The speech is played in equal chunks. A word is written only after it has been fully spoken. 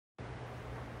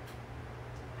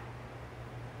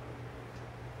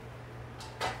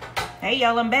Hey,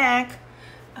 y'all, I'm back.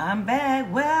 I'm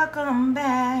back. Welcome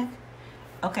back.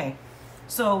 Okay,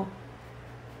 so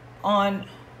y'all,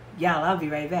 I'll be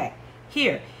right back.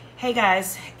 Here. Hey,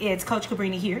 guys, it's Coach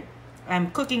Cabrini here.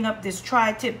 I'm cooking up this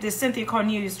tri-tip, this Cynthia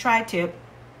Cornelius tri-tip.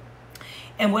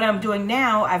 And what I'm doing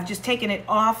now, I've just taken it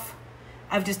off.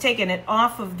 I've just taken it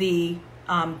off of the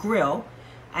grill.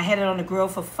 I had it on the grill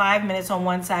for 5 minutes on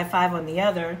one side, 5 on the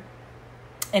other.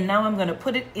 And now I'm going to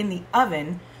put it in the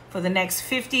oven for the next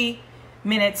 50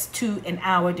 minutes to an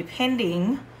hour,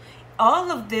 depending.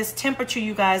 All of this temperature,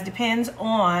 you guys, depends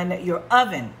on your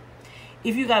oven.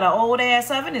 If you got an old ass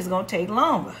oven, it's going to take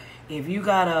longer. If you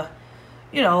got a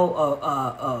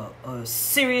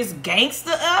serious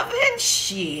Gangsta oven,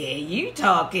 shit, you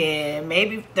talking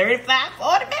maybe 35,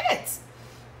 40 minutes.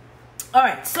 All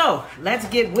right, so let's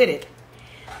get with it.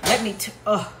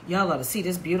 Y'all ought to see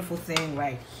this beautiful thing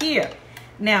right here.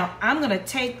 Now, I'm going to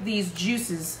take these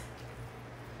juices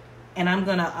and I'm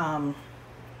going to,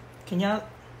 can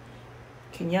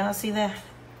y'all see that?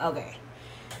 Okay.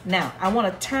 Now, I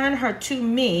want to turn her to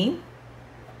me.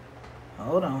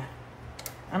 Hold on.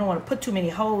 I don't want to put too many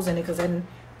holes in it because then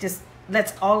just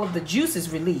lets all of the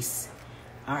juices release.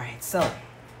 All right, so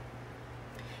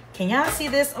can y'all see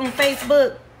this on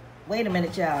Facebook? Wait a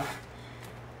minute, y'all.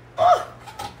 Oh!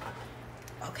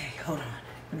 Okay, hold on.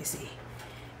 Let me see.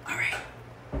 All right.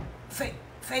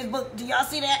 Facebook, do y'all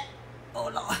see that? Oh,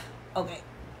 Lord. Okay.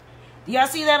 Do y'all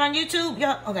see that on YouTube?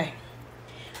 Y'all? Okay.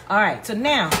 All right, so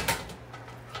now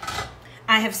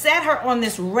I have set her on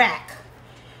this rack.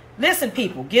 Listen,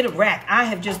 people, get a rack. I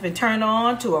have just been turned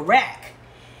on to a rack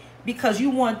because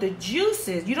you want the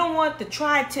juices. You don't want the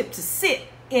tri-tip to sit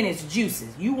in its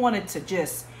juices. You want it to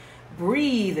just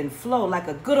breathe and flow like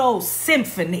a good old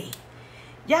symphony.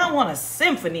 Y'all want a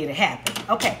symphony to happen.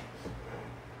 Okay.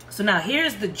 So now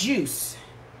here's the juice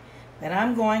that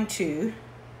I'm going to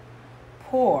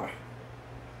pour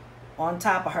on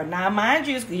top of her. Now, mind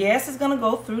you, yes, it's going to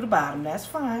go through the bottom. That's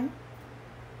fine.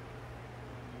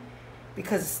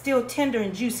 Because it's still tender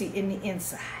and juicy in the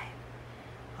inside.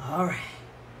 All right.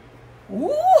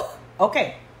 Woo!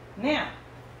 Okay. Now,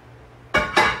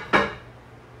 I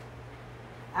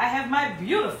have my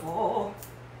beautiful...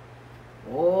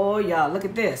 Oh, y'all, look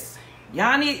at this.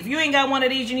 Y'all need... If you ain't got one of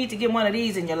these, you need to get one of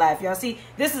these in your life. Y'all see?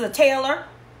 This is a Taylor.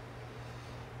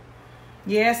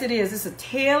 Yes, it is. It's a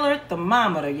Taylor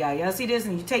thermometer, y'all. Y'all see this?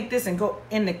 And you take this and go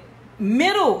in the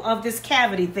middle of this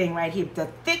cavity thing right here. The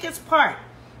thickest part.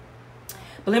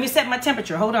 But let me set my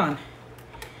temperature. Hold on.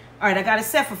 All right, I got it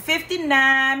set for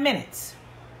 59 minutes.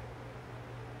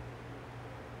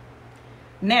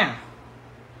 Now,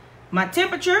 my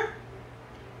temperature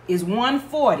is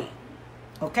 140.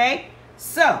 Okay?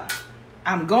 So,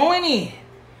 I'm going in.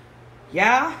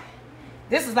 Y'all,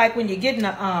 this is like when you're getting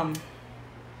a,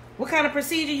 what kind of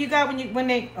procedure you got when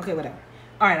they, okay, whatever.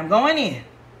 All right, I'm going in.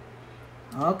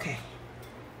 Okay.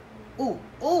 Ooh,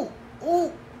 ooh,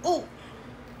 ooh, ooh.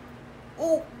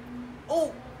 Ooh,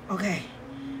 ooh, okay.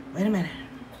 Wait a minute.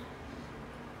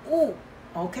 Ooh,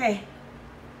 okay.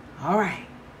 All right.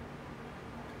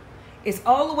 It's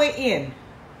all the way in.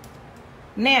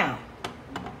 Now,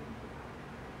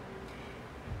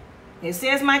 it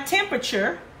says my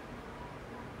temperature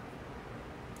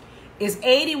is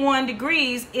 81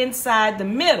 degrees inside the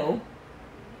middle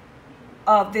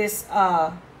of this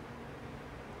Cynthia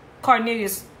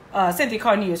Cornelius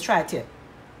tri-tip.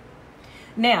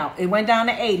 Now, it went down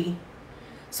to 80.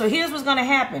 So here's what's going to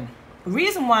happen. The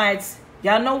reason why it's,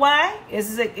 y'all know why?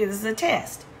 This is a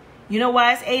test. You know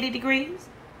why it's 80 degrees?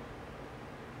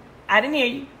 I didn't hear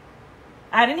you.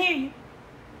 I didn't hear you.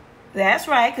 That's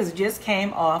right, because it just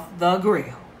came off the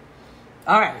grill.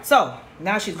 All right, so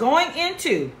now she's going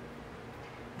into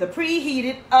the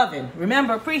preheated oven.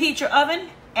 Remember, preheat your oven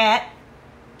at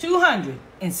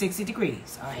 260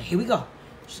 degrees. All right, here we go.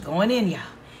 She's going in, y'all.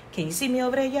 Can you see me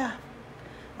over there, y'all?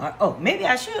 Oh, maybe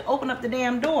I should open up the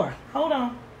damn door. Hold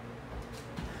on.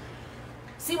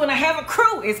 See, when I have a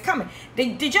crew, it's coming.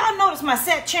 Did y'all notice my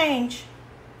set change?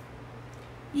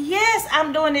 Yes,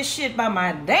 I'm doing this shit by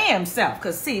my damn self.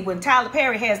 Because, see, when Tyler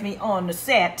Perry has me on the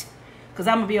set, because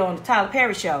I'm going to be on the Tyler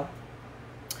Perry show,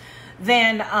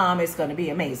 then it's going to be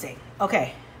amazing.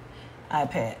 Okay.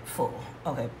 iPad full.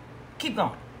 Okay. Keep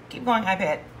going. Keep going,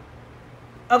 iPad.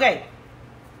 Okay.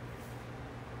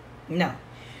 No.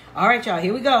 All right, y'all,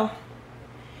 here we go.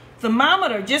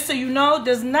 Thermometer, just so you know,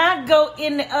 does not go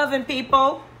in the oven,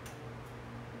 people.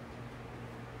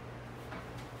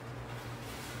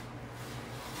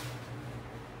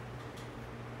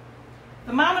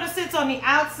 Thermometer sits on the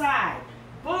outside.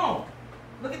 Boom.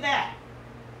 Look at that.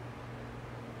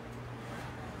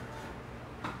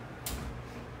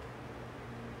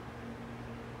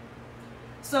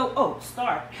 So, oh,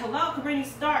 start. Hello, Cabrini,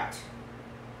 start.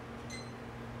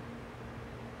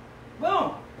 Boom.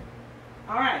 All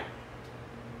right.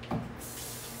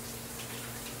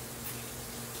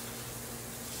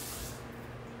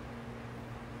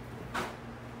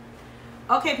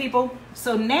 Okay, people.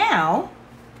 So now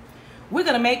we're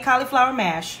going to make cauliflower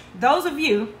mash. Those of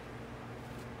you...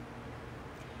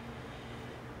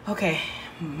 Okay,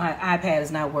 my iPad is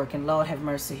not working. Lord have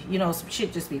mercy. You know, some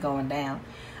shit just be going down.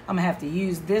 I'm going to have to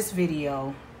use this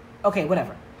video. Okay,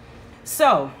 whatever.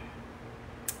 So,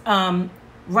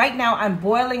 right now I'm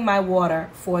boiling my water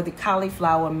for the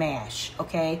cauliflower mash,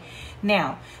 okay?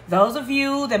 Now, those of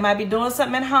you that might be doing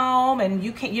something at home and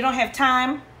you don't have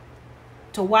time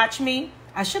to watch me,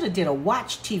 I should have did a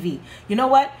watch TV. You know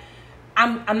what?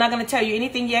 I'm not going to tell you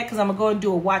anything yet because I'm going to go and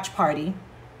do a watch party.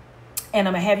 And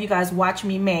I'm going to have you guys watch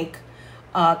me make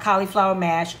cauliflower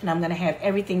mash. And I'm going to have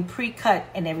everything pre-cut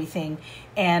and everything.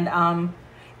 And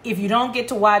if you don't get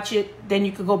to watch it, then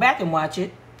you could go back and watch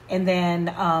it. And then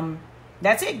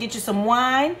that's it. Get you some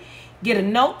wine. Get a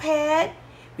notepad.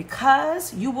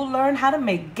 Because you will learn how to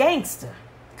make gangster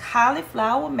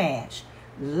cauliflower mash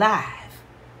live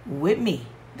with me,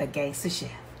 the Gangsta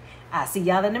Chef. I'll see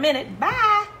y'all in a minute.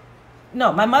 Bye.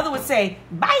 No, my mother would say,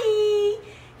 bye.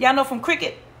 Y'all know from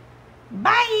cricket.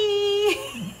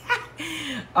 Bye.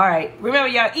 All right. Remember,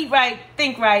 y'all, eat right,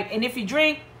 think right, and if you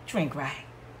drink, drink right.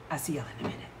 I'll see y'all in a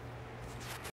minute.